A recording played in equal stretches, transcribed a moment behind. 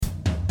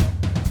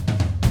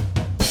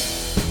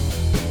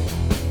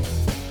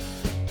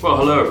Well,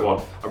 hello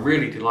everyone. I'm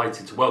really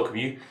delighted to welcome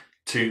you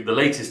to the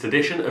latest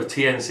edition of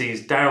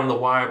TNC's Down the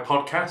Wire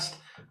podcast.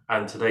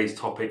 And today's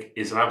topic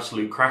is an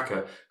absolute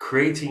cracker,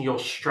 creating your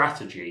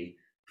strategy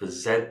for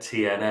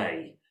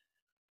ZTNA.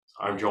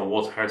 I'm John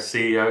Waterhouse,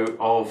 CEO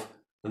of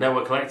the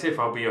Network Collective.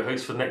 I'll be your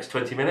host for the next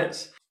 20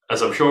 minutes.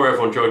 As I'm sure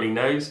everyone joining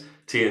knows,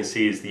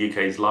 TNC is the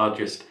UK's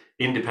largest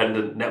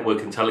independent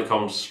network and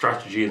telecoms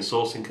strategy and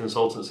sourcing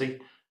consultancy.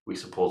 We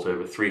support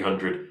over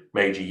 300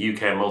 major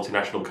UK and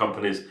multinational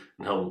companies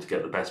and help them to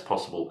get the best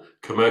possible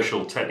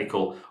commercial,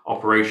 technical,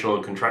 operational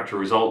and contractual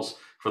results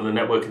from the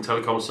network and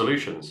telecom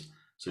solutions.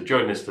 So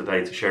joining us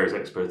today to share his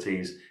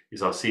expertise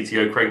is our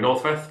CTO, Craig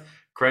Northweth.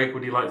 Craig,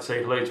 would you like to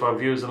say hello to our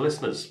viewers and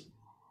listeners?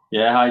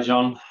 Yeah, hi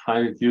John.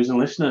 Hi viewers and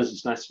listeners.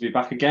 It's nice to be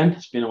back again.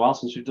 It's been a while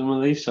since we've done one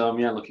of these, so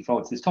looking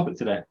forward to this topic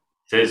today.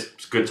 It is.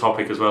 It's a good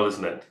topic as well,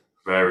 isn't it?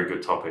 Very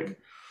good topic.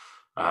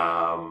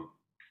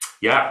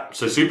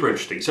 So super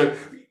interesting. So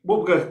what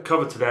we're going to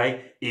cover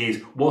today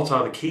is what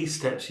are the key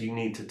steps you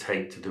need to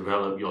take to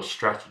develop your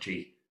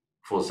strategy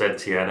for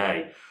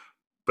ZTNA.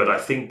 But I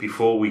think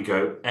before we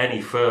go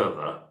any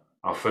further,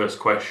 our first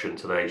question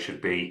today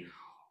should be,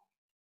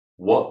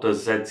 what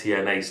does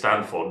ZTNA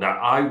stand for? Now,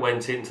 I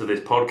went into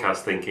this podcast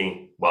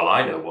thinking, well,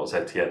 I know what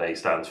ZTNA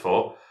stands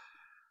for.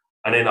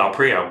 And in our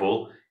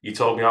preamble, you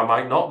told me I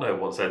might not know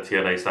what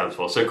ZTNA stands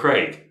for. So,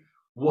 Craig,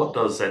 what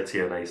does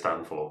ZTNA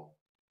stand for?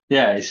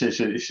 Yeah, it's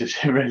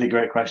a really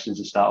great question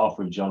to start off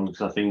with, John,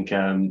 because I think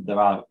there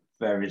are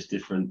various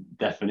different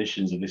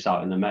definitions of this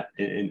out in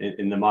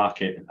the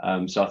market.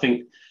 So I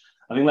think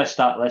let's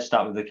start with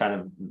the kind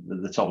of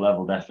the top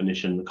level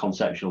definition, the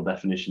conceptual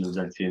definition of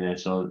ZTNA.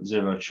 So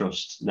zero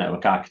trust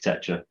network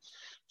architecture.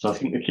 So I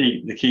think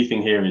the key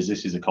thing here is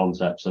this is a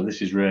concept. So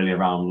this is really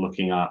around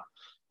looking at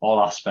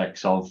all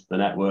aspects of the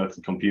network,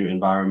 the compute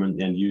environment,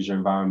 the end user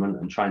environment,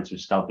 and trying to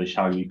establish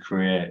how you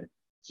create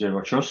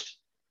zero trust.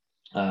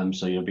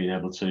 So you're being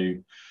able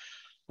to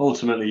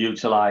ultimately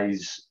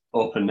utilize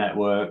open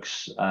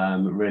networks,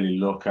 really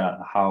look at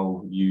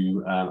how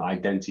you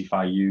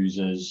identify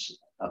users,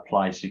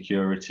 apply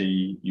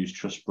security, use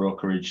trust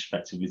brokerage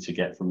effectively to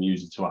get from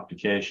user to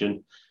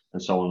application,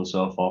 and so on and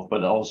so forth.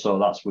 But also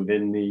that's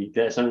within the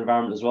data center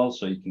environment as well.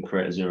 So you can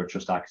create a zero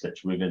trust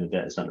architecture within the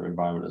data center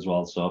environment as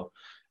well. So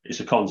it's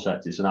a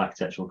concept, it's an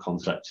architectural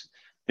concept.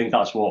 I think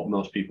that's what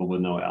most people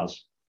would know it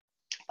as.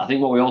 I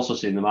think what we also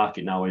see in the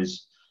market now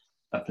is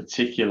a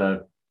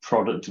particular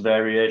product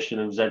variation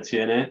of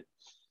ZTNA.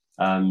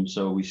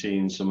 So we've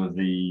seen some of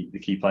the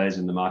key players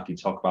in the market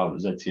talk about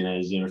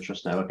ZTNA Zero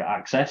Trust Network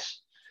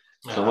Access.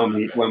 So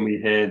when we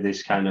hear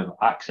this kind of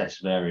access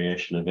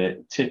variation of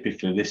it,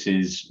 typically this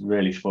is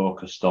really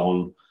focused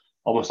on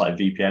almost like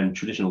VPN,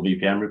 traditional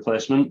VPN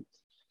replacement.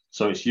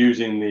 So it's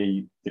using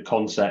the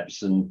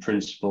concepts and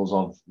principles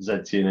of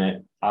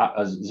ZTNA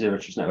as Zero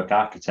Trust Network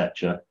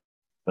Architecture,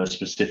 but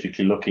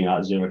specifically looking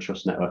at Zero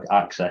Trust Network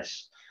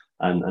Access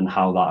and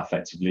how that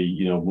effectively,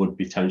 would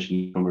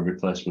potentially become a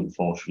replacement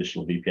for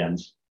traditional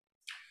VPNs.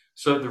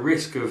 So at the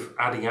risk of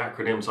adding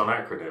acronyms on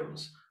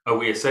acronyms, are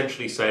we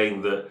essentially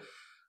saying that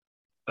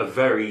a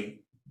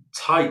very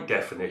tight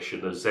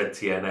definition of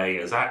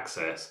ZTNA as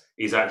access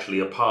is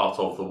actually a part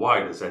of the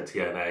wider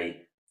ZTNA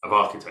of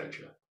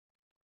architecture?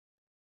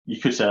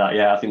 You could say that,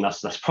 yeah. I think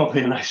that's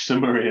probably a nice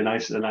summary, a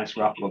nice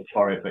wrap up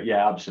for it. But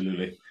yeah,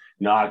 absolutely.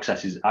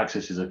 Access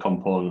is a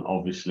component,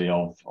 obviously,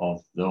 of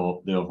the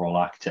overall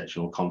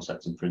architectural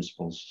concepts and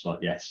principles. So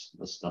yes,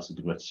 that's a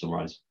good way to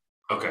summarize.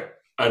 Okay,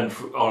 and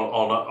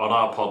on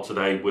our pod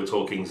today, we're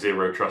talking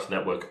zero trust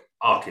network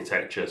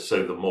architecture,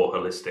 so the more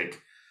holistic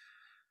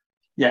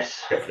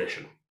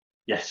definition.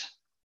 Yes.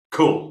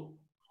 Cool.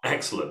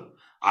 Excellent.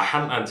 I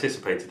hadn't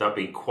anticipated that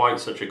being quite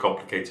such a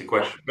complicated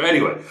question. But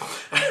anyway,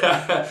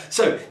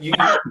 so you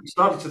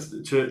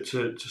started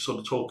to sort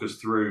of talk us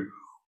through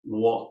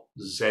what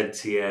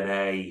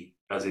ZTNA,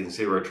 as in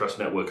Zero Trust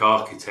Network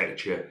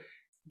Architecture,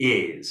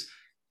 is.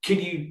 Can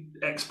you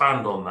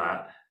expand on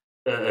that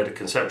at a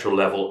conceptual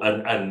level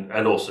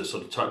and also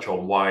sort of touch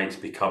on why it's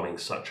becoming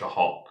such a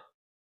hot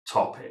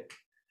topic?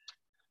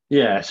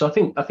 Yeah, so I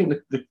think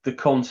the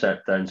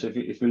concept then. So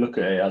if we look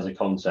at it as a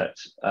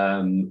concept,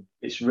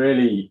 it's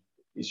really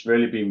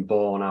been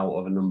born out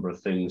of a number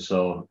of things.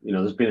 So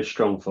there's been a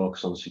strong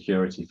focus on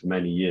security for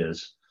many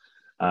years.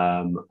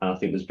 And I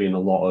think there's been a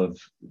lot of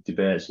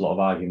debates, a lot of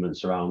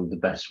arguments around the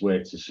best way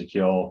to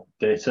secure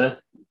data,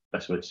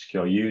 best way to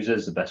secure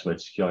users, the best way to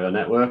secure your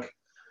network.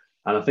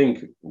 And I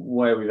think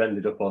where we've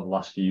ended up over the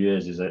last few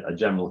years is a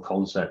general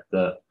concept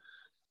that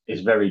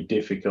is very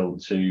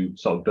difficult to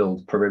sort of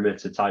build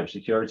perimeter type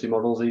security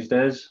models these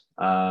days.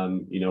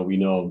 We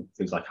know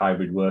things like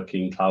hybrid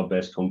working,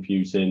 cloud-based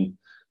computing,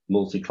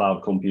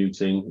 multi-cloud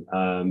computing,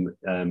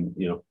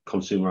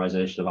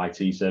 consumerization of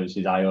IT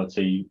services,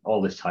 IoT,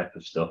 all this type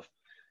of stuff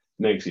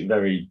makes it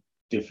very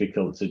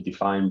difficult to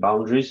define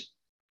boundaries.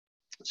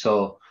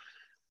 So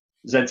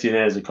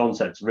ZTNA as a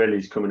concept really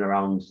is coming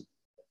around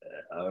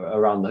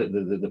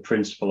the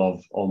principle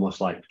of almost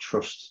like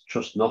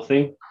trust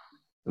nothing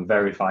and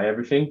verify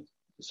everything.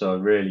 So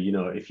really,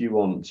 if you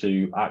want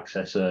to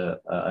access an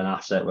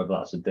asset, whether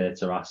that's a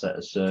data asset,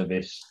 a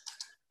service,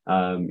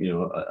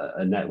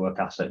 a network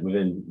asset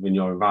within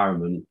your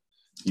environment,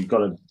 you've got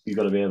to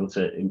be able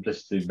to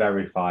implicitly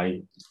verify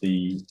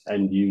the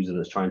end user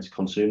that's trying to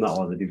consume that,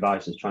 or the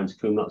device that's trying to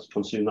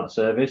consume that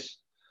service.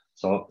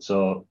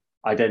 So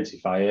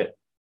identify it,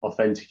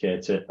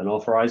 authenticate it, and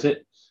authorize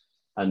it,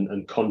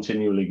 and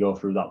continually go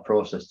through that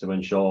process to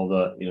ensure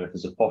that, if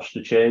there's a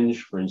posture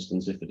change, for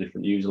instance, if a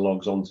different user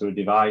logs onto a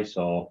device,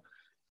 or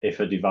if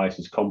a device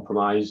is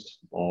compromised,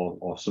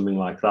 or something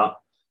like that,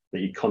 that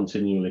you're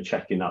continually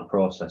checking that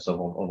process of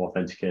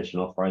authentication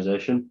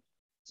authorization.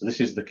 So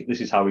this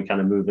is how we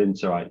kind of move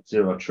into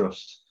zero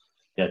trust.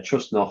 Yeah,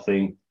 trust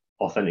nothing,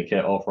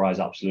 authenticate, authorize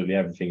absolutely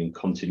everything, and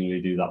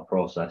continually do that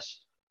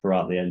process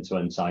throughout the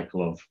end-to-end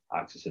cycle of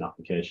accessing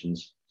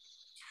applications.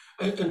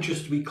 And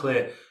just to be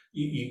clear,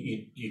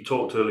 you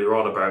talked earlier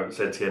on about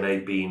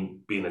ZTNA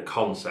being a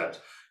concept,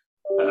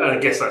 and I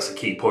guess that's a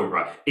key point,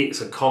 right?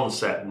 It's a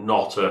concept,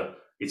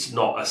 it's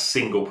not a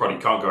single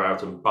product. You can't go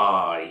out and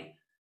buy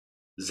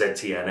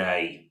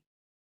ZTNA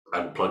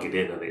and plug it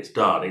in and it's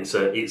done. It's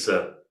a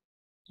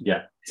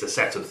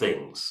set of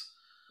things.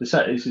 It's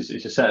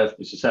a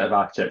set of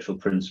architectural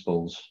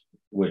principles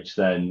which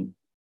then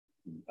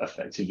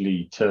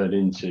effectively turn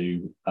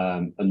into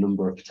a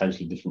number of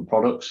potentially different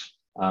products.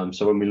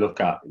 So when we look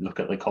at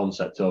the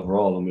concept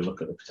overall, and we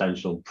look at the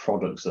potential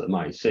products that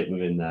might sit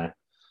within there,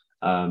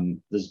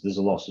 there's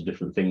a lot of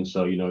different things.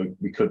 So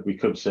we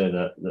could say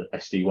that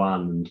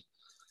SD-WAN and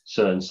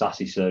certain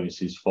SASE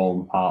services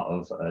form part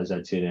of a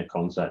ZTNA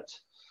concept.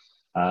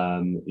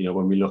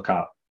 When we look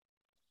at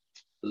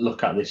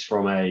this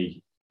from a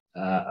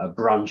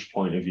branch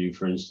point of view,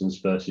 for instance,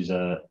 versus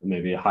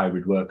maybe a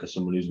hybrid worker,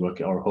 someone who's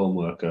working, or a home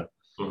worker,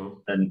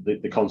 and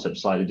the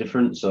concept's slightly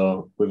different.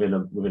 So within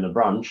a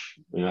branch,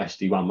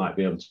 SD-WAN might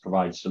be able to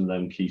provide some of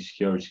them key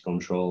security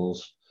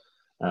controls,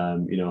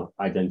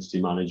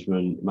 identity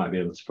management. It might be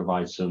able to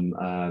provide some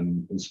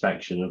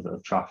inspection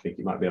of traffic.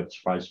 It might be able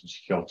to provide some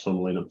secure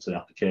tunneling up to the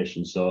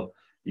application. So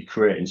you're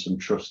creating some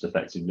trust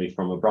effectively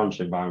from a branch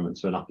environment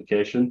to an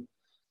application.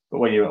 But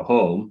when you're at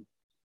home,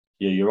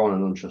 you're on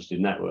an untrusted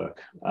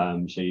network.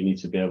 So you need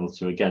to be able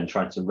to, again,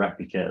 try to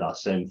replicate that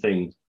same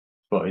thing.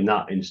 But in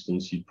that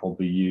instance, you'd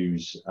probably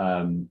use,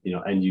 end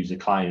user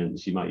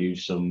clients. You might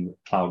use some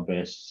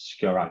cloud-based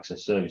secure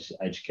access service,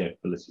 edge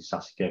capabilities,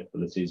 SASE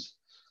capabilities,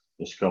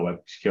 the secure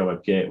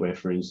web gateway,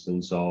 for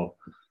instance, or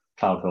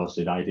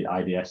cloud-hosted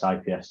IDS,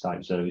 IPS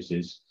type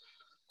services,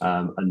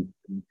 and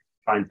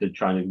trying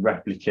to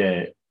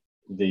replicate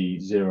the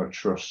zero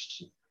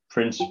trust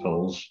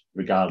principles,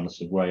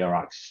 regardless of where you're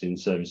accessing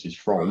services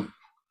from,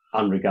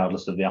 and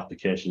regardless of the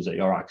applications that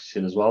you're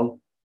accessing as well.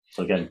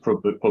 So again,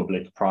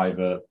 public,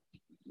 private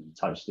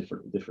types,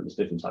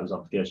 different types of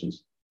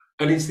applications.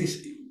 And is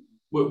this,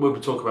 when we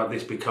talk about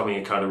this becoming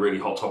a kind of really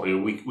hot topic,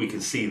 we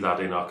can see that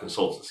in our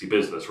consultancy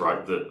business,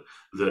 right? That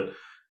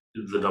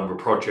the number of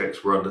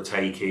projects we're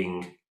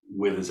undertaking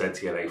with a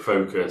ZTNA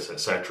focus,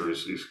 etc.,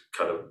 is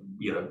kind of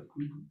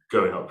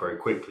going up very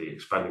quickly,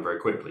 expanding very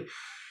quickly.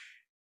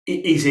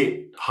 Is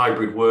it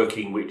hybrid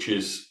working which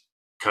has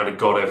kind of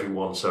got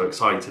everyone so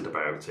excited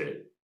about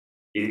it?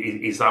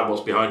 Is that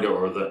what's behind it,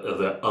 or are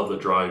there other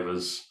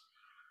drivers?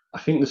 I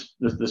think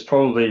there's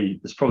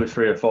probably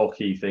 3 or 4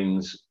 key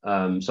things.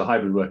 So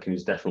hybrid working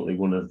is definitely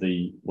one of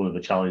the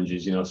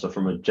challenges. So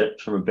from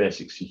a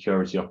basic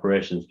security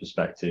operations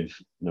perspective,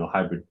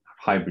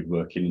 hybrid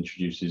working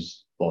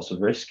introduces lots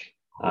of risk.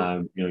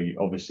 You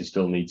obviously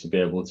still need to be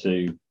able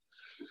to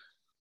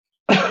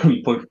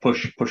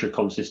push a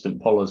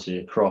consistent policy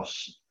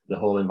across the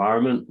whole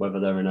environment, whether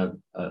they're in a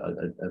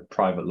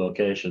private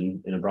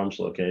location, in a branch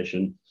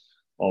location,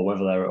 or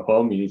whether they're at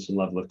home. You need some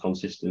level of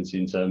consistency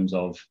in terms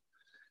of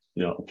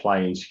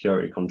applying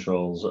security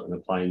controls and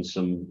applying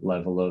some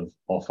level of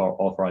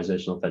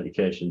authorization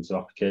authentication to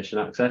application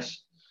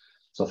access.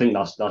 So I think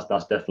that's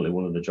definitely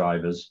one of the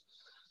drivers.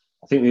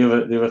 I think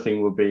the other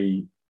thing would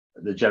be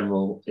the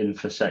general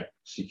InfoSec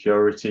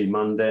security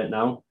mandate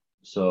now.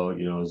 So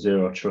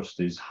zero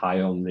trust is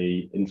high on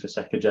the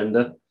InfoSec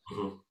agenda.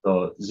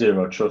 So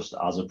zero trust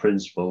as a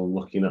principle,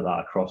 looking at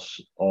that across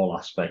all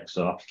aspects,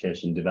 so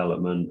application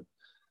development,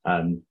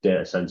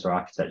 data center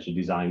architecture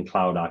design,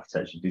 cloud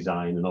architecture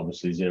design, and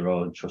obviously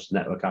zero trust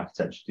network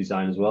architecture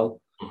design as well.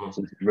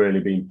 So it's really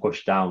been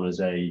pushed down as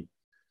a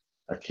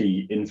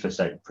key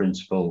InfoSec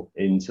principle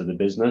into the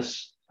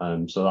business.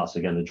 So that's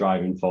again the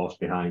driving force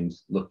behind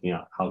looking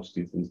at how to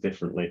do things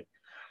differently.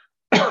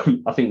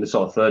 I think the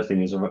sort of third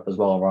thing is as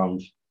well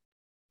around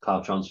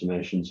cloud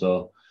transformation.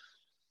 So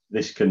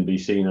this can be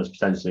seen as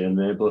potentially an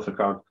enabler for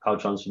cloud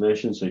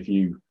transformation. So if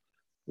you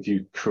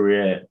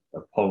create a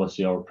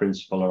policy or a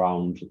principle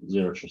around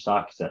zero trust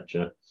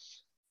architecture,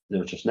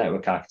 zero trust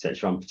network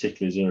architecture, and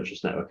particularly zero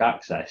trust network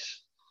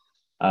access,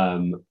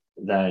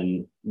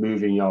 then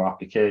moving your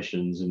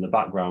applications in the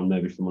background,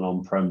 maybe from an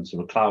on-prem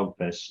to a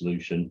cloud-based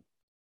solution,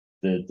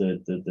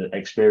 the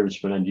experience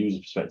from an end user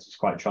perspective is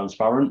quite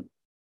transparent.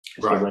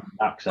 Right. So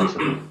access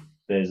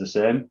stays the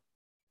same.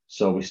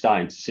 So we're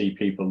starting to see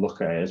people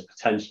look at it as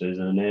potentially as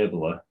an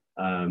enabler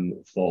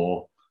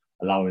for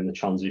allowing the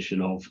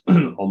transition of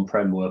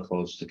on-prem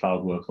workloads to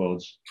cloud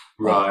workloads.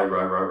 Right.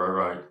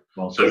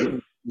 Well, So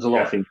so there's a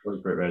lot of things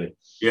going for it, really.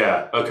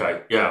 yeah,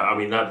 okay, yeah. I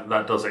mean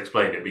that does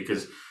explain it,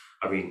 because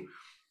I mean,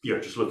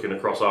 just looking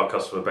across our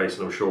customer base,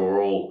 and I'm sure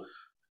we're all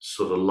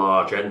sort of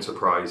large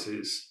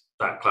enterprises,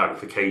 that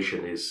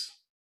cloudification is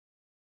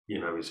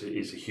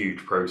is a huge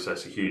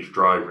process, a huge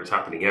driver. It's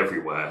happening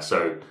everywhere.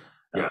 So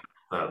yeah,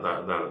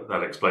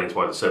 that explains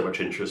why there's so much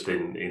interest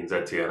in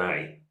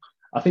ZTNA.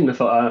 I think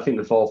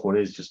the fourth one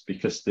is just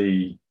because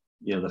the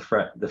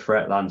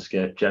threat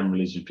landscape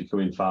generally is just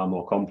becoming far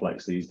more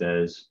complex these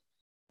days.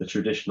 The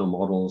traditional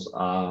models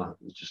are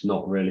just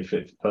not really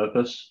fit for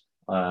purpose.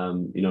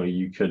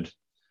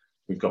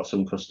 We've got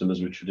some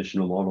customers with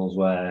traditional models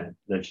where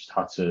they've just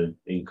had to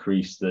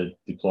increase the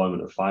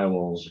deployment of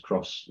firewalls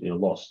across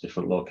lots of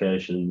different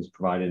locations,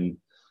 providing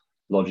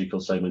logical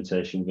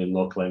segmentation within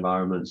local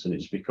environments, and it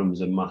just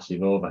becomes a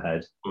massive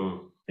overhead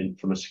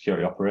from a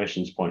security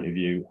operations point of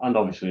view, and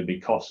obviously a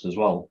big cost as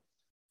well.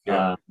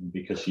 Yeah,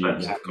 because you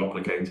have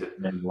complicated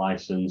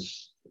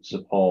license,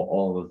 support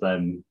all of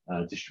them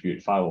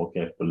distributed firewall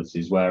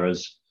capabilities,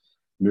 whereas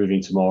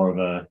moving to more of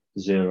a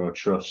zero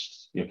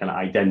trust, kind of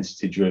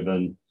identity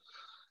driven,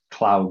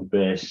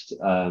 cloud-based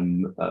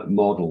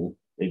model,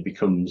 it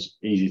becomes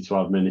easy to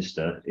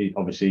administer,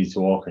 obviously easy to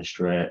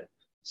orchestrate,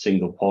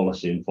 single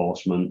policy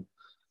enforcement,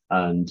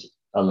 and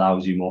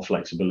allows you more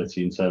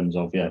flexibility in terms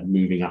of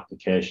moving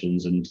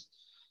applications and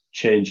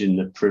changing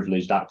the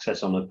privileged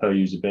access on a per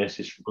user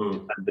basis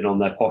depending on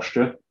their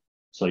posture.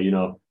 So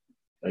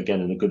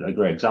again, a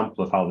great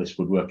example of how this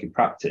would work in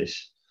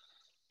practice,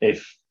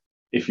 if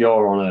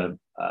you're on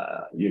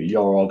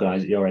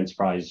your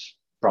enterprise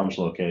branch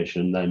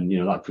location, then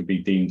that could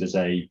be deemed as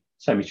a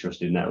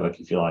semi-trusted network,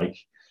 if you like.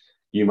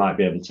 You might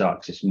be able to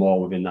access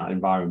more within that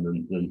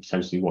environment than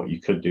potentially what you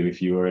could do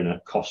if you were in a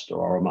Costa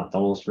or a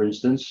McDonald's, for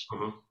instance,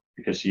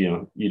 because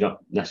you're not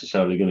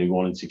necessarily going to be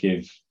wanting to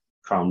give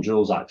crown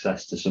jewels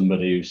access to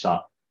somebody who's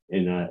sat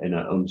in an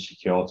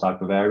unsecure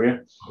type of area.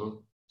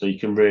 So you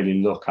can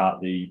really look at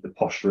the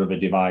posture of a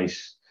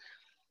device,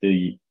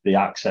 the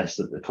access,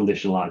 that the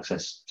conditional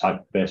access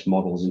type based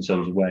models in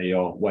terms of where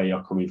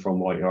you're coming from,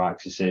 what you're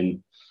accessing.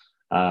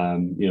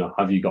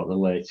 Have you got the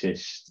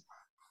latest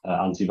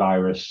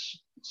antivirus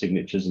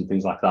signatures and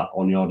things like that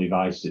on your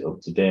device? Is it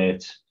up to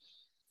date?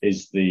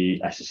 Is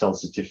the SSL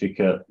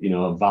certificate,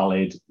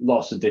 valid?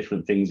 Lots of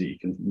different things that you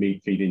can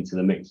feed into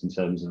the mix in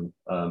terms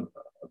of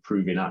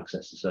approving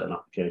access to certain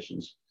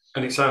applications.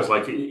 And it sounds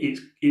like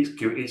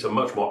it's a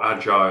much more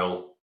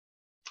agile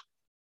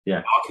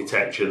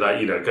architecture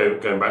that,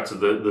 going back to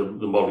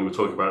the model we were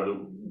talking about,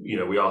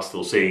 that we are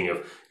still seeing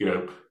of,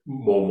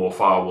 more and more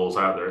firewalls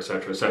out there, et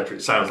cetera, et cetera.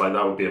 It sounds like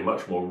that would be a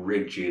much more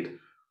rigid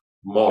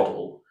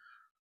model,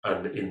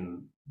 and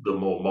in the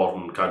more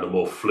modern, kind of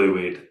more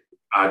fluid,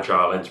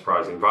 agile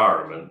enterprise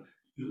environment,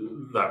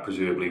 that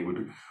presumably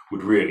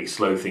would really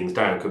slow things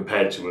down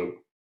compared to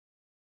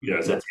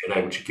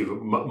ZTNA, which would give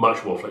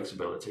much more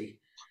flexibility.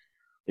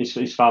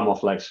 It's far more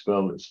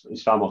flexible.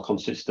 It's far more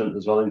consistent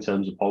as well in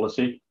terms of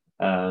policy.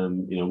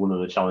 One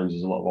of the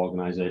challenges a lot of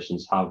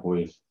organisations have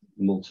with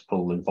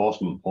multiple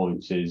enforcement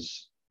points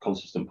is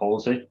consistent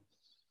policy.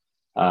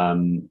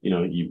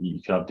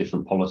 You can have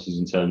different policies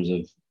in terms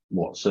of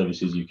what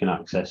services you can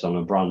access on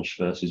a branch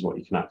versus what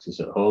you can access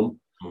at home.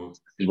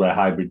 Is where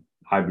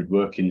hybrid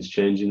working is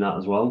changing that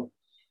as well.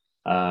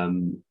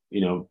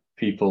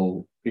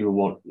 People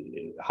want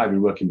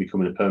hybrid working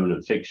becoming a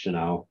permanent fixture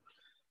now.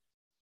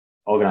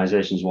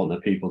 Organizations want their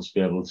people to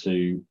be able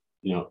to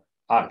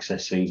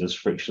access things as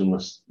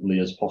frictionlessly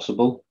as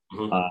possible.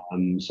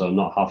 So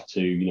not have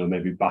to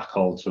maybe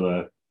backhaul to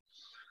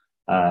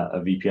a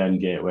VPN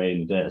gateway in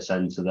the data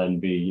center, then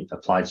be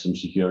applied some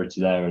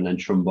security there, and then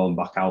trombone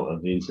back out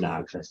of the internet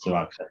access to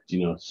access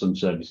some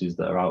services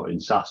that are out in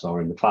SaaS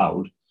or in the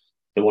cloud.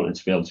 They want it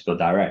to be able to go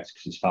direct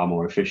because it's far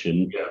more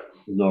efficient.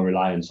 There's no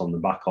reliance on the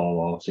backhaul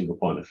or single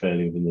point of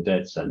failure within the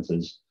data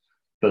centers,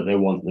 but they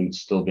want them to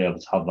still be able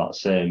to have that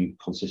same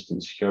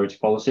consistent security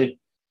policy.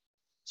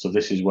 So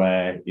this is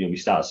where we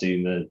start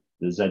seeing the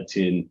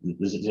ZTN,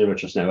 the Zero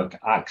Trust Network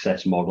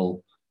access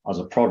model as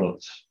a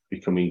product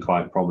becoming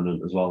quite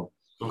prominent as well.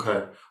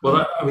 Okay.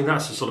 Well,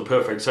 that's a sort of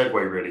perfect segue,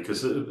 really,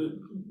 because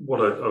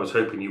what I was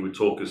hoping you would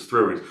talk us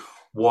through is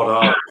what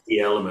are the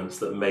elements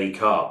that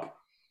make up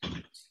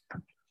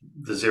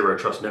the Zero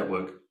Trust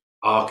Network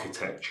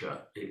architecture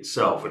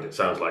itself. And it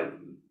sounds like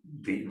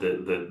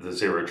the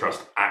Zero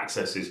Trust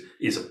access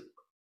is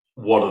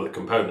one of the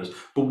components.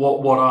 But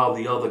what are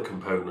the other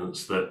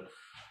components that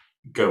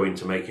go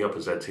into making up a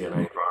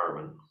ZTNA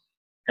environment?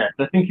 Yeah,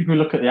 I think if we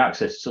look at the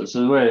access, so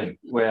the way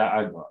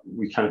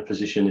we kind of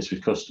position this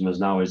with customers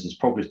now is there's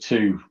probably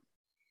two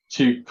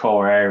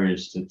core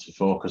areas to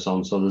focus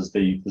on. So there's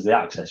the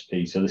access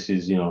piece. So this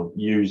is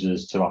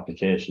users to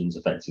applications,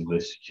 effectively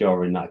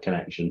securing that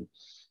connection.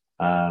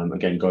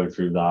 Again, going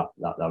through that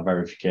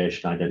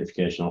verification,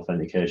 identification,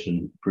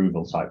 authentication,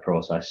 approval type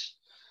process.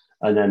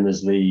 And then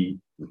there's the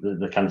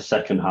the kind of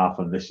second half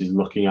of this is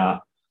looking at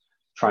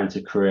trying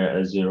to create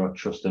a zero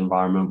trust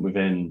environment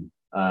within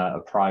a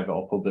private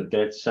or public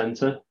data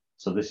center.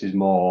 So this is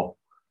more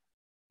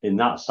in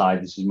that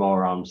side. This is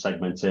more around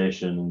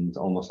segmentation and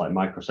almost like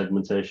micro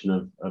segmentation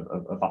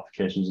of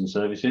applications and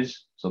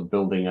services. So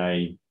building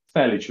a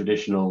fairly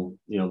traditional,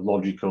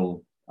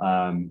 logical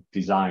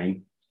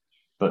design,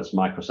 but it's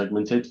micro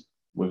segmented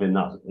within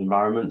that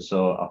environment.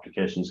 So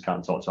applications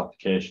can't talk to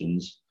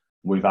applications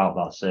without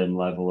that same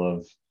level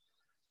of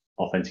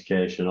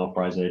authentication,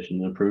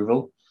 authorization, and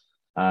approval.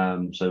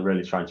 So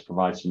really trying to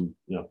provide some,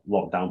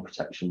 lockdown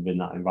protection within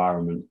that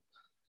environment.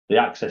 The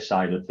access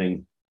side of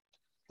things,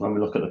 when we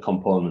look at the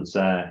components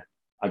there,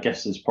 I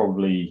guess there's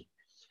probably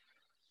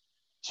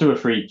 2 or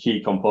 3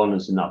 key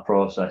components in that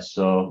process.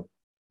 So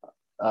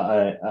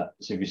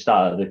if you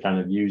start at the kind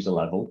of user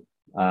level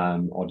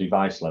or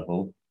device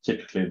level,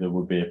 typically there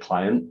would be a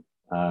client,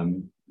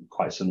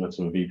 quite similar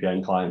to a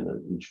VPN client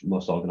that which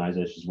most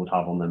organizations would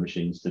have on their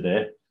machines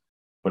today.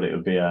 But it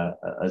would be a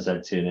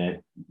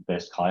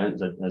ZTNA-based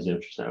client, a Zero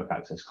Trust Network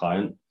Access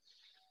client.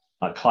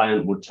 That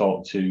client would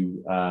talk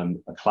to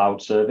a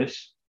cloud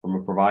service from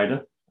a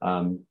provider,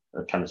 a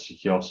kind of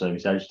secure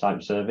service edge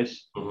type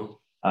service.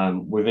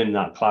 Mm-hmm. Within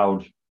that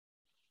cloud,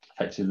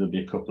 effectively there'll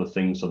be a couple of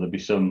things. So there'll be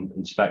some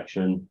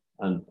inspection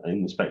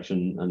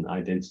and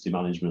identity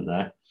management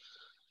there.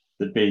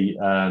 There'd be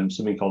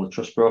something called a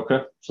trust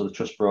broker. So the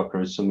trust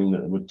broker is something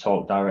that would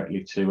talk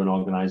directly to an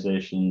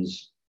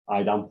organization's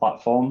IDAM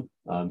platform.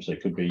 So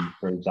it could be,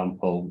 for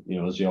example,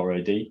 Azure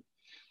AD.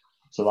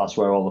 So that's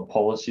where all the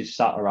policies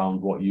sat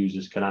around what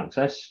users can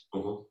access.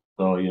 Mm-hmm.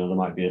 So, there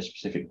might be a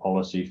specific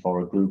policy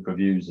for a group of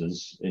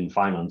users in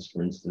finance,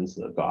 for instance,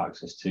 that have got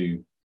access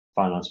to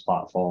finance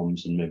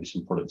platforms and maybe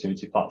some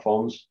productivity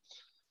platforms.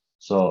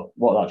 So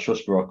what that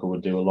trust broker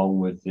would do, along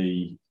with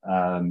the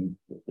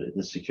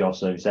secure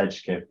service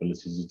edge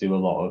capabilities, is do a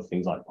lot of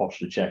things like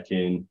posture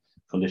checking,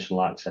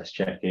 conditional access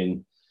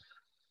checking,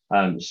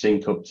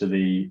 sync up to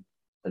the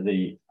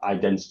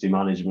identity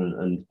management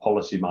and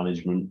policy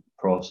management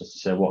process to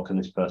say what can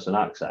this person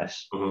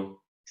access. Mm-hmm.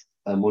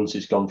 And once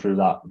it's gone through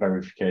that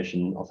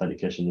verification,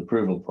 authentication, and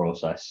approval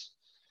process,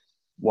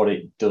 what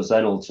it does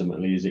then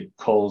ultimately is it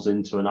calls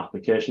into an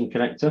application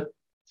connector,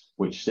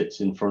 which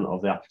sits in front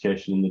of the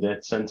application in the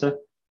data center.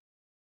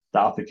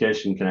 That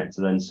application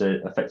connector then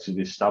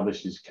effectively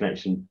establishes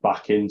connection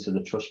back into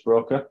the trust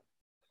broker,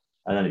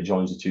 and then it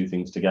joins the 2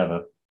 things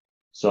together.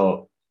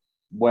 So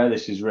where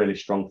this is really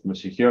strong from a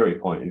security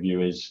point of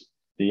view is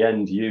the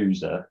end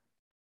user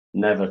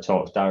never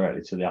talks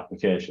directly to the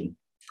application.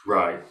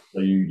 Right.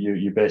 So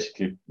you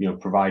basically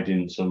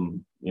providing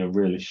some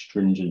really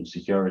stringent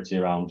security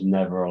around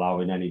never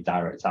allowing any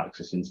direct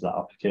access into that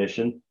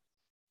application.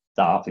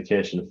 That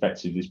application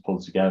effectively is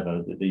pulled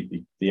together.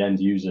 The end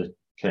user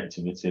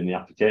connectivity and the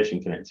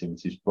application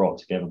connectivity is brought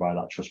together by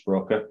that trust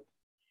broker,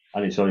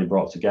 and it's only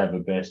brought together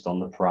based on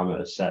the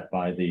parameters set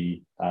by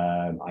the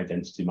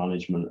identity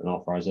management and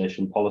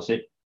authorization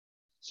policy.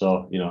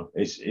 So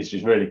it's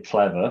just really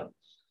clever,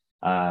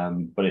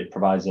 but it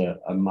provides a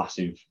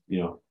massive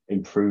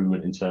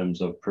improvement in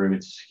terms of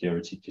perimeter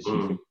security, because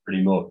you can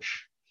pretty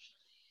much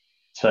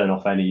turn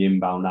off any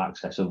inbound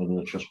access other than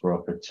the trust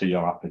broker to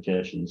your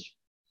applications.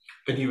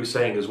 And you were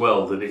saying as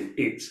well that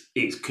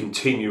it's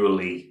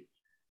continually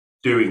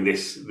doing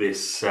this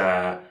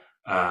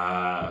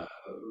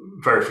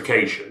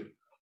verification.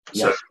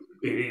 Yes.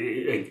 So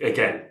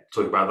again,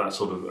 talking about that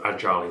sort of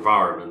agile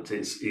environment,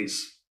 it's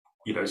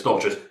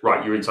not just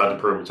right, you're inside the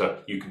perimeter,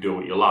 you can do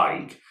what you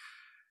like.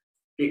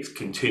 It's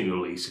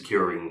continually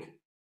securing.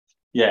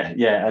 Yeah,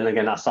 and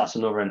again, that's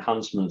another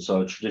enhancement.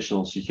 So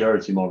traditional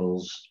security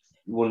models,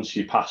 once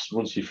you're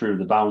through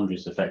the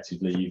boundaries,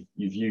 effectively,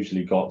 you've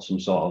usually got some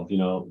sort of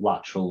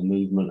lateral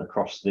movement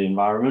across the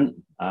environment,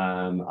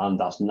 and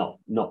that's not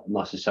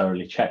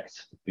necessarily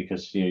checked,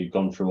 because you've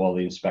gone through all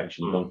the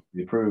inspection, you've gone through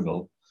the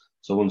approval.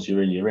 So once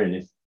you're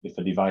in. If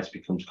a device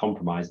becomes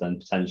compromised, then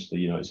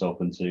potentially it's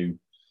open to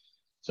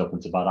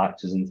bad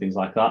actors and things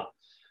like that.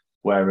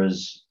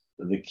 Whereas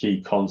the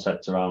key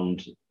concept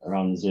around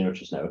the Zero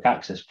Trust Network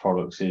Access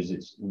products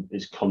is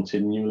it's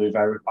continually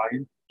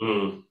verifying.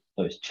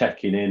 So it's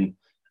checking in,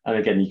 and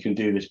again, you can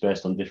do this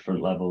based on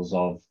different levels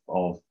of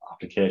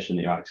application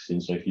that you're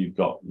accessing. So if you've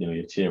got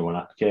your tier 1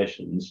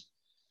 applications,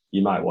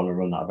 you might want to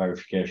run that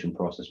verification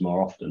process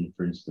more often,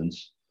 for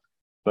instance.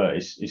 But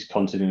it's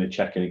continually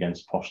checking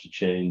against posture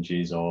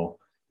changes or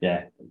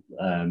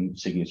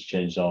signature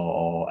changes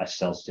or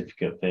SSL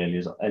certificate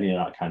failures, any of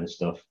that kind of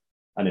stuff,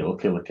 and it will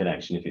kill the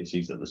connection if it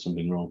sees that there's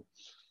something wrong.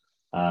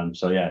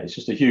 It's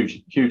just a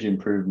huge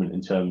improvement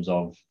in terms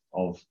of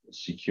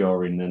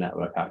securing the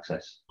network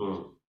access.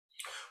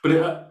 But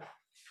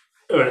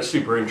it's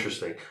super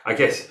interesting. I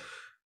guess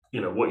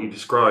what you're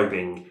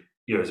describing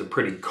is a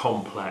pretty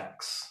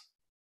complex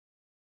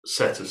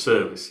set of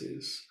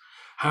services.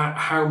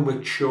 How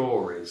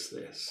mature is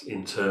this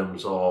in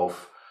terms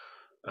of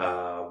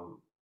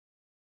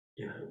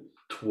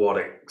to what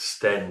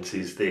extent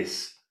is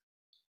this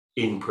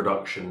in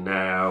production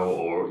now,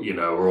 or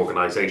or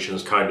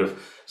organizations kind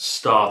of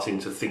starting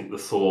to think the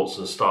thoughts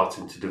and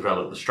starting to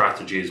develop the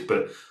strategies,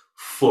 but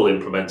full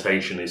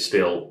implementation is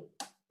still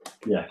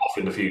off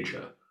in the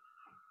future?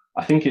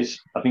 I think it's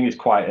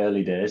quite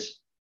early days.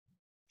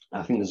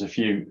 I think there's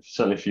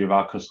certainly a few of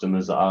our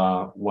customers that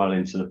are well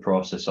into the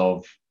process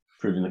of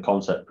proving the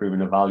concept, proving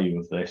the value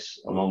of this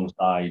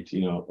alongside,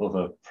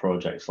 other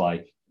projects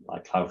like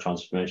cloud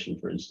transformation,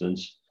 for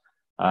instance.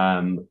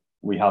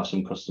 We have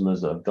some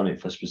customers that have done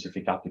it for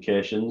specific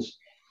applications.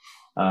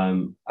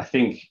 I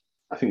think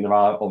there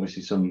are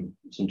obviously some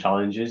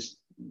challenges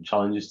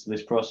to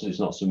this process. It's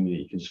not something that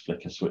you can just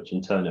flick a switch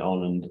and turn it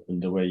on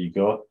and away you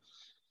go.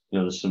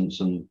 There's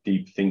some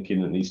deep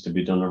thinking that needs to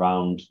be done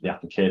around the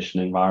application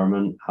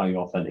environment, how you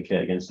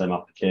authenticate against them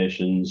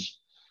applications.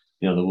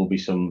 There will be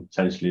some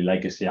potentially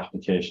legacy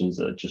applications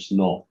that are just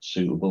not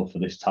suitable for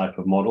this type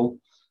of model.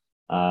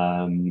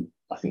 I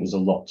think there's a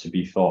lot to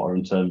be thought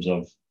in terms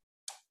of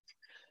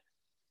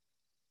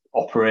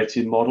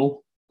operating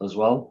model as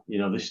well.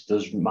 This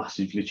does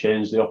massively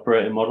change the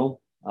operating model.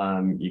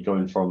 You're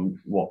going from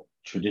what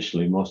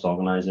traditionally most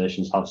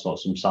organizations have, sort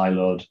of some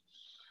siloed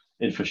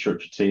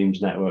infrastructure teams,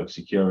 network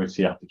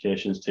security,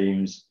 applications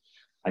teams,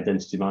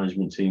 identity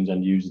management teams,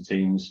 and user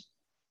teams.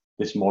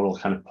 This model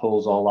kind of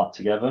pulls all that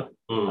together.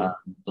 So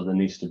there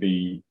needs to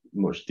be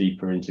much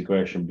deeper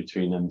integration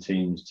between them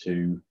teams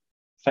to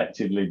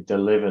effectively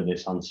deliver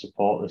this and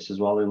support this as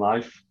well in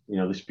life.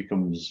 This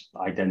becomes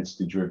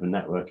identity-driven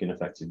networking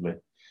effectively,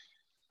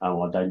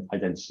 or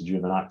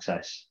identity-driven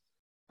access,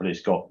 but it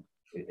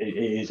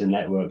is a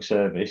network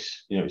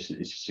service. It's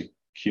a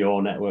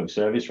secure network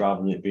service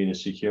rather than it being a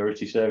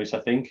security service, I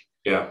think.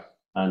 Yeah.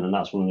 And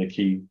that's one of the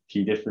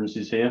key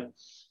differences here.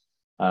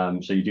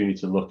 So you do need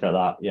to look at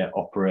that,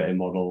 operating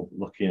model,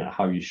 looking at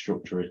how you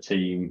structure a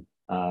team,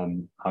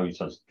 how you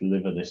sort of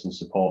deliver this and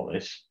support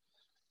this.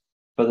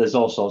 But there's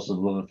all sorts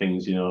of other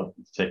things, to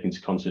take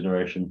into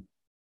consideration.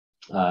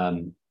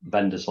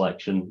 Vendor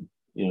selection.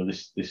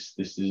 This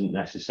isn't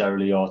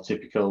necessarily your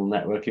typical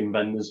networking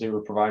vendors who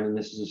are providing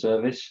this as a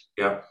service.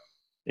 Yeah.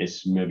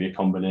 It's maybe a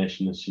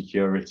combination of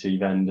security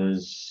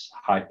vendors,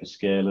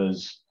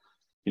 hyperscalers,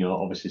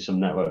 obviously some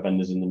network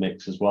vendors in the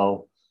mix as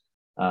well.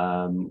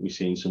 We've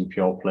seen some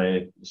pure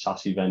play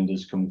SASE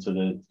vendors come to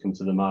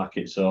the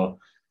market. So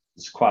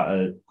there's quite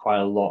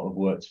a lot of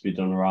work to be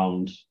done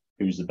around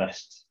who's the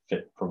best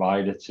fit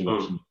provider to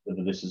actually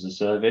deliver this as a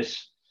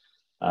service.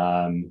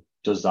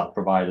 Does that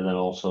provider then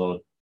also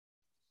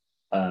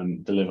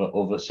deliver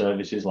other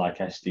services like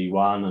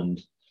SD-WAN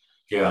and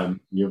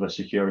the other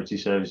security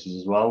services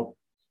as well?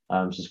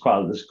 So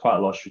there's quite a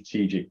lot of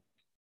strategic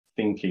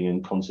thinking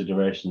and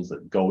considerations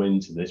that go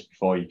into this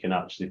before you can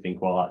actually think,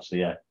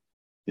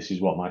 this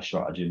is what my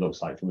strategy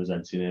looks like from a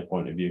ZTNA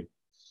point of view.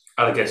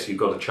 And I guess you've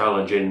got a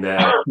challenge in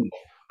there,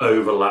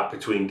 overlap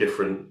between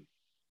different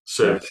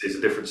services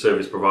and different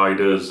service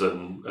providers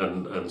and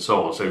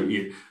so on. So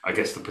I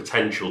guess the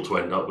potential to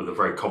end up with a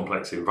very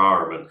complex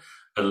environment,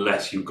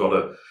 unless you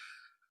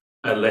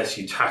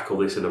tackle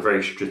this in a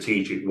very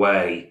strategic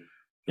way,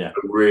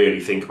 really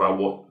think about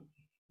what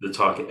the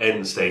target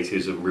end state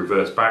is and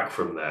reverse back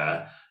from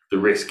there. The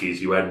risk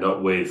is you end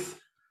up with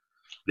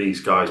these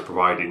guys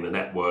providing the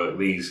network,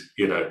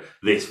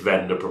 this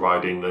vendor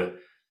providing the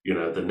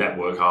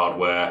network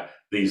hardware,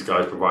 these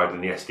guys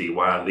providing the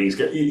SD-WAN,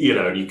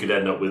 and you could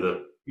end up with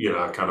a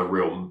kind of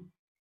real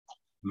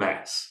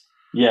mess.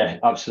 Yeah,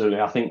 absolutely.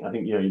 I think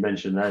you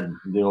mentioned then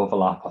the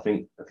overlap. I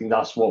think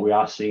that's what we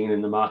are seeing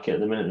in the market at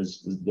the minute.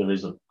 There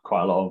is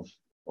quite a lot of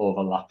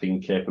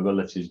overlapping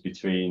capabilities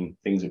between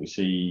things that we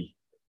see,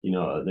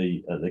 at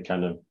the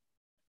kind of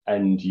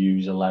end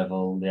user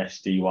level, the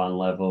SD-WAN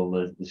level,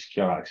 the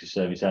secure access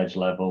service edge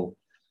level,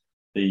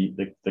 the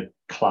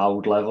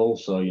cloud level.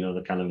 So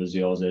the kind of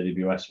Azure's,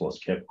 AWS, what's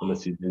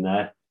capabilities in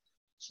there.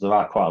 So there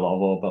are quite a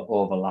lot of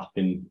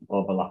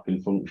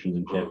overlapping functions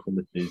and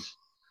capabilities.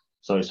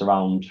 So it's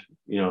around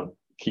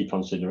key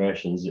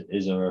considerations.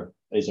 Is there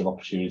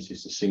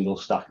opportunities to single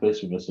stack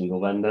this with a single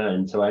vendor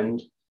end to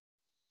end?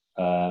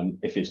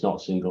 If it's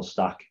not single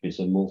stack, if it's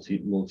a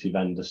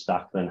multi-vendor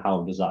stack, then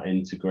how does that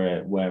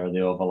integrate? Where are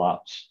the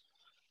overlaps?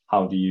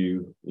 How do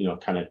you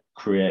kind of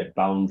create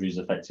boundaries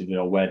effectively,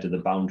 or where do the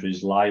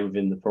boundaries lie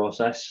within the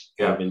process,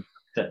 within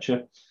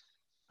architecture?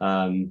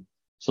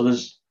 So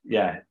there's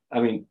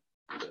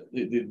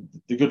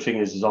the good thing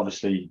is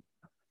obviously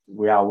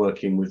we are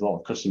working with a lot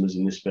of customers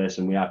in this space,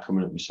 and we are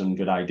coming up with some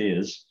good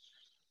ideas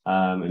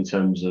in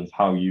terms of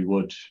how you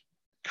would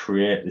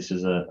create this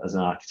as an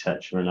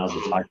architecture and as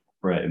a type of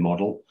operating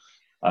model.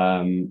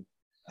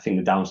 I think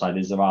the downside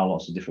is there are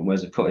lots of different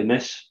ways of cutting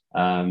this.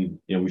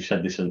 We've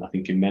said this, I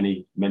think, in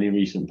many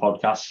recent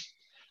podcasts.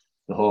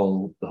 The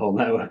whole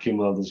networking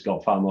world has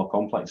got far more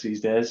complex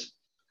these days.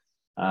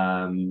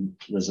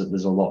 There's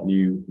a lot of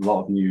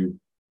new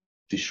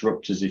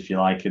disruptors, if you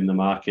like, in the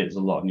market. There's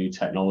a lot of new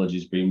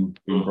technologies being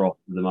brought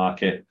to the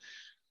market,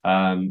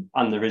 and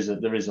there is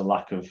a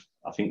lack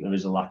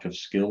of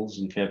skills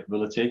and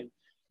capability,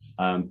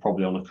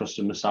 probably on the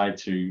customer side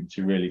to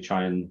really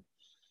try and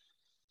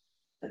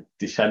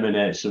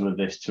disseminate some of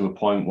this to a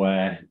point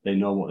where they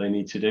know what they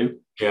need to do.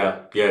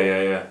 Yeah.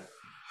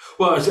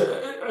 Well,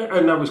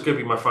 and that was going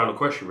to be my final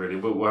question, really.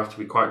 We'll have to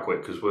be quite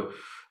quick because we're,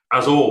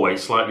 as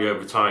always, slightly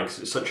over time because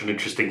it's such an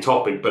interesting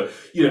topic. But,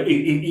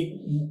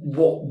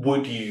 what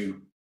would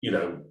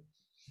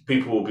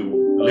people will be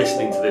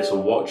listening to this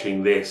or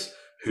watching this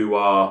who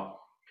are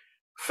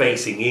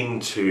facing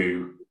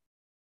into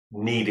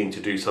needing to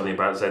do something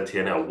about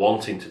ZTNA,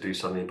 wanting to do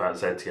something about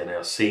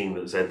ZTNA, seeing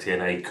that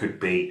ZTNA could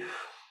be,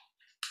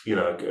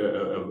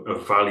 a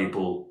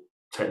valuable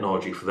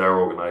technology for their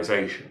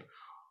organization.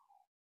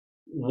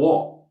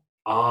 What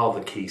are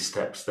the key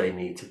steps they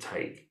need to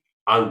take?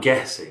 I'm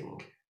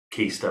guessing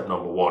key step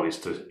number one is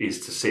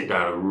to sit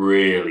down and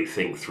really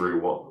think through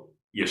what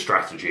your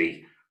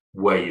strategy,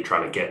 where you're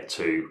trying to get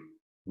to,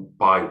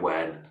 by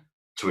when,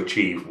 to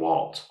achieve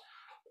what,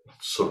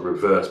 sort of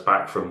reverse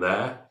back from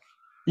there.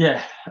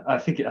 Yeah, I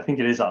think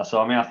it is that. So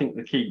I mean, I think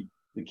the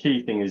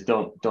key thing is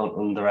don't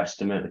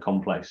underestimate the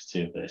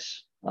complexity of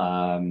this.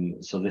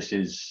 So this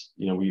is,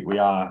 we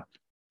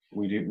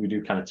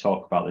do kind of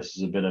talk about this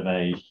as a bit of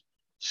a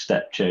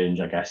step change,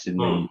 I guess, in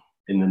the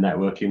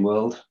networking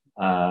world.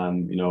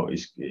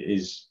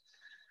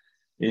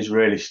 Is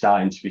really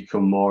starting to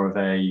become more of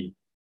a,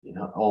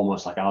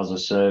 almost like as a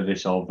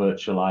service or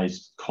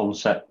virtualized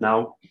concept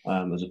now,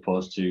 as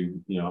opposed to,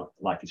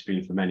 like it's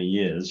been for many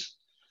years.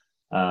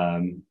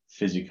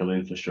 Physical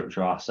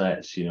infrastructure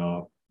assets,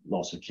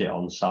 lots of kit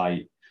on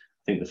site.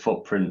 I think the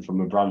footprint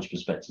from a branch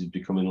perspective is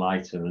becoming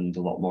lighter, and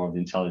a lot more of the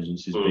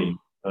intelligence is being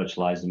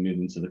virtualized and moved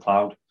into the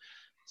cloud.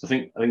 So I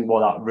think what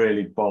that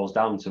really boils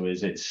down to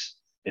is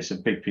it's a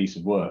big piece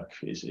of work.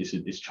 It's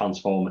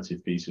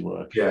transformative piece of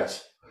work.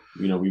 Yes.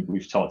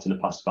 We've talked in the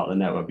past about the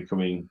network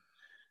becoming,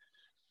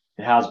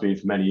 it has been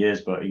for many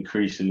years, but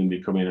increasingly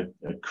becoming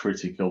a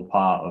critical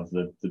part of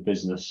the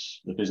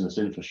business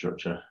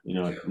infrastructure.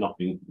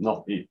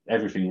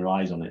 Everything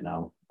relies on it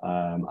now,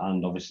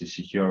 and obviously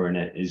securing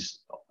it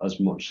is as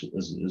much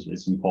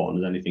as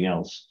important as anything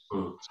else.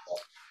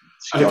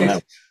 I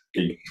guess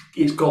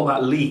it's got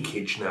that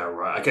leakage now,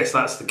 right? I guess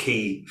that's the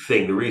key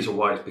thing. The reason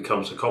why it's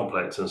become so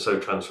complex and so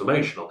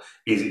transformational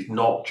is it's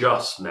not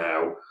just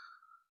now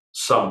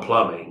some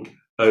plumbing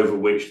over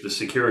which the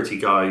security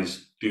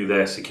guys do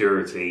their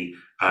security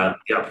and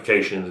the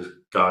applications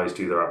guys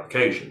do their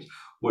applications.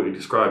 What you're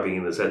describing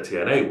in the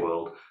ZTNA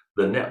world,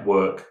 the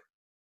network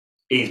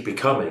is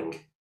becoming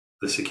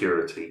the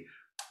security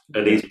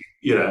and is,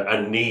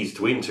 and needs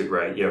to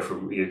integrate,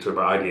 from talk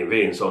about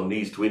IDV and so on,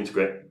 needs to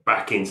integrate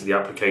back into the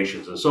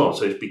applications and so on.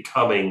 So it's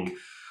becoming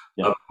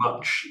a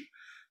much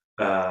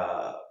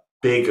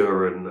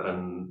bigger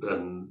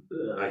and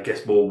I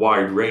guess more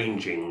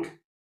wide-ranging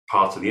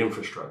part of the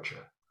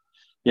infrastructure.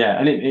 Yeah,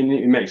 and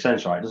it makes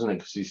sense, right? Doesn't it?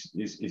 Because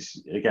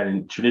it's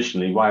again,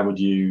 traditionally, why would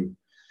you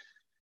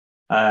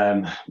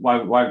kind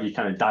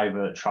of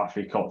divert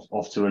traffic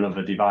off to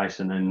another device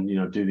and then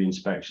do the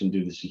inspection,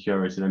 do the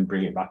security, and then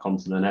bring it back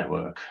onto the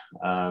network?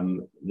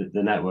 The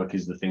network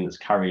is the thing that's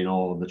carrying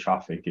all of the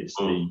traffic. It's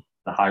the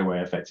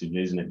highway,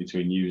 effectively, isn't it,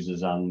 between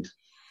users and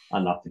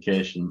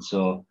applications?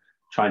 So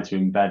trying to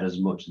embed as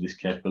much of this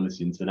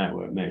capability into the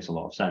network makes a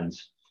lot of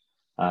sense.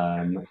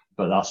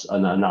 But that's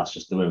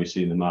just the way we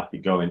see the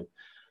market going.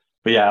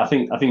 But yeah, I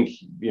think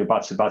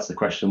back to the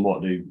question,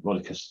 what do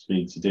customers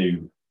need to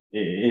do?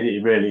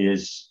 It really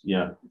is,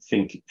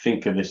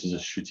 think of this as a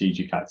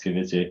strategic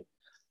activity,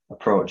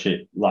 approach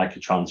it like a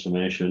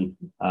transformation.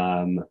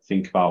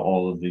 Think about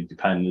all of the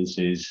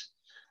dependencies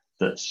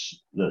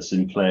that's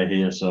in play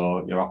here.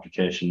 So your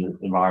application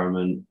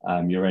environment,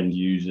 your end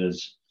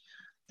users.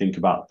 Think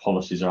about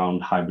policies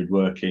around hybrid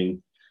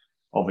working.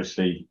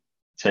 Obviously,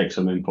 take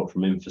some input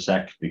from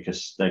InfoSec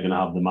because they're going to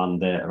have the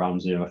mandate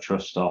around zero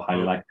trust, or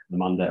highly likely the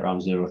mandate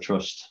around zero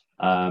trust.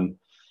 And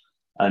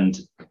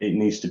it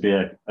needs to be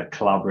a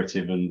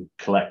collaborative and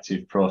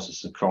collective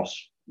process across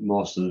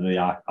most of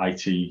the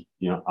IT,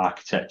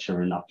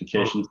 architecture and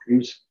application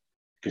teams,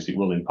 because it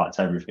will impact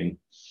everything.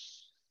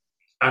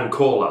 And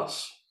call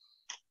us.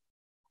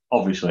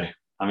 Obviously.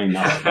 I mean,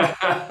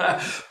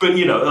 that's... But,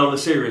 on a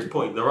serious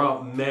point, there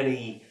aren't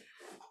many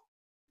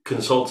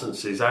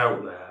consultancies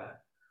out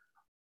there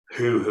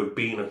who have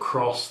been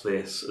across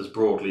this as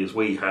broadly as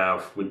we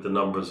have, with the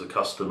numbers of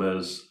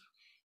customers.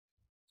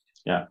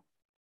 Yeah.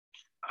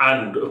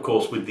 And of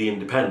course, with the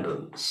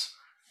independence,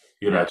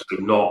 so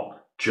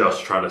not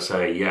just trying to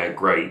say, yeah,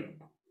 great,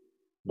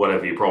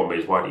 whatever your problem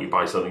is, why don't you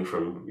buy something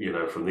from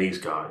these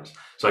guys?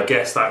 So I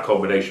guess that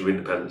combination of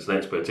independence and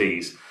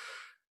expertise,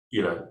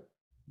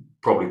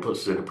 probably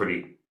puts us in a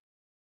pretty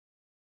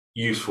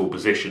useful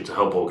position to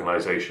help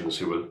organizations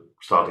who are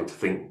starting to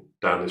think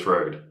down this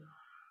road.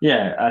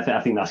 Yeah,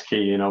 I think that's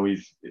key.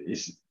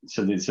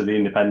 So the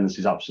independence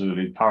is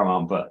absolutely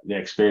paramount, but the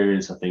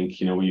experience, I think,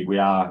 we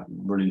are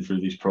running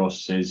through these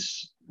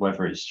processes,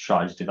 whether it's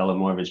strategy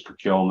development, whether it's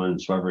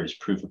procurements, whether it's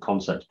proof of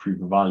concept,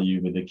 proof of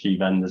value with the key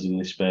vendors in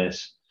this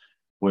space.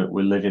 We're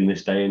living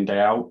this day in, day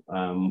out.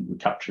 We're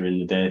capturing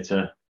the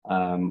data.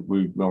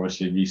 We're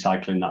obviously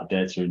recycling that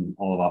data in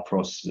all of our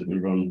processes that we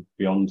run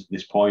beyond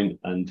this point.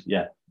 And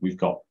yeah, we've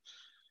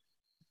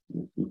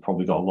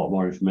probably got a lot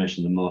more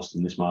information than most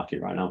in this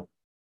market right now.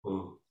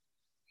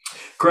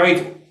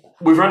 Great.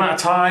 We've run out of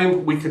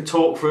time. We could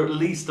talk for at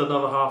least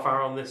another half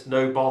hour on this,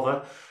 no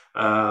bother.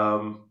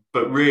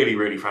 But really,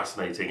 really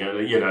fascinating. And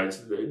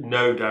it's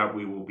no doubt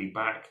we will be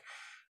back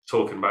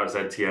talking about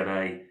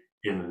ZTNA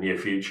in the near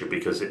future,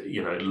 because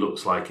it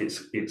looks like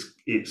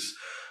it's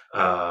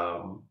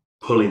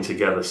pulling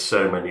together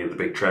so many of the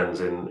big trends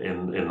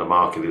in the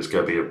market. It's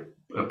going to be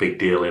a big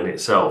deal in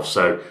itself.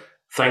 So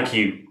thank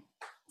you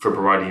for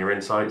providing your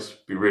insights.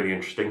 It'll be really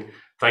interesting.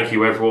 Thank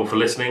you everyone for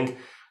listening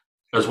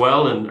as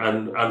well,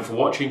 and for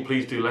watching.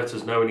 Please do let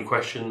us know any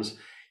questions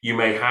you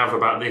may have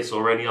about this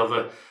or any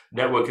other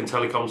network and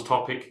telecoms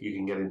topic. You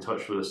can get in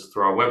touch with us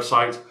through our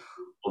website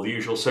or the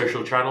usual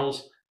social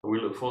channels, and we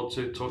look forward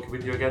to talking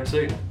with you again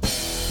soon.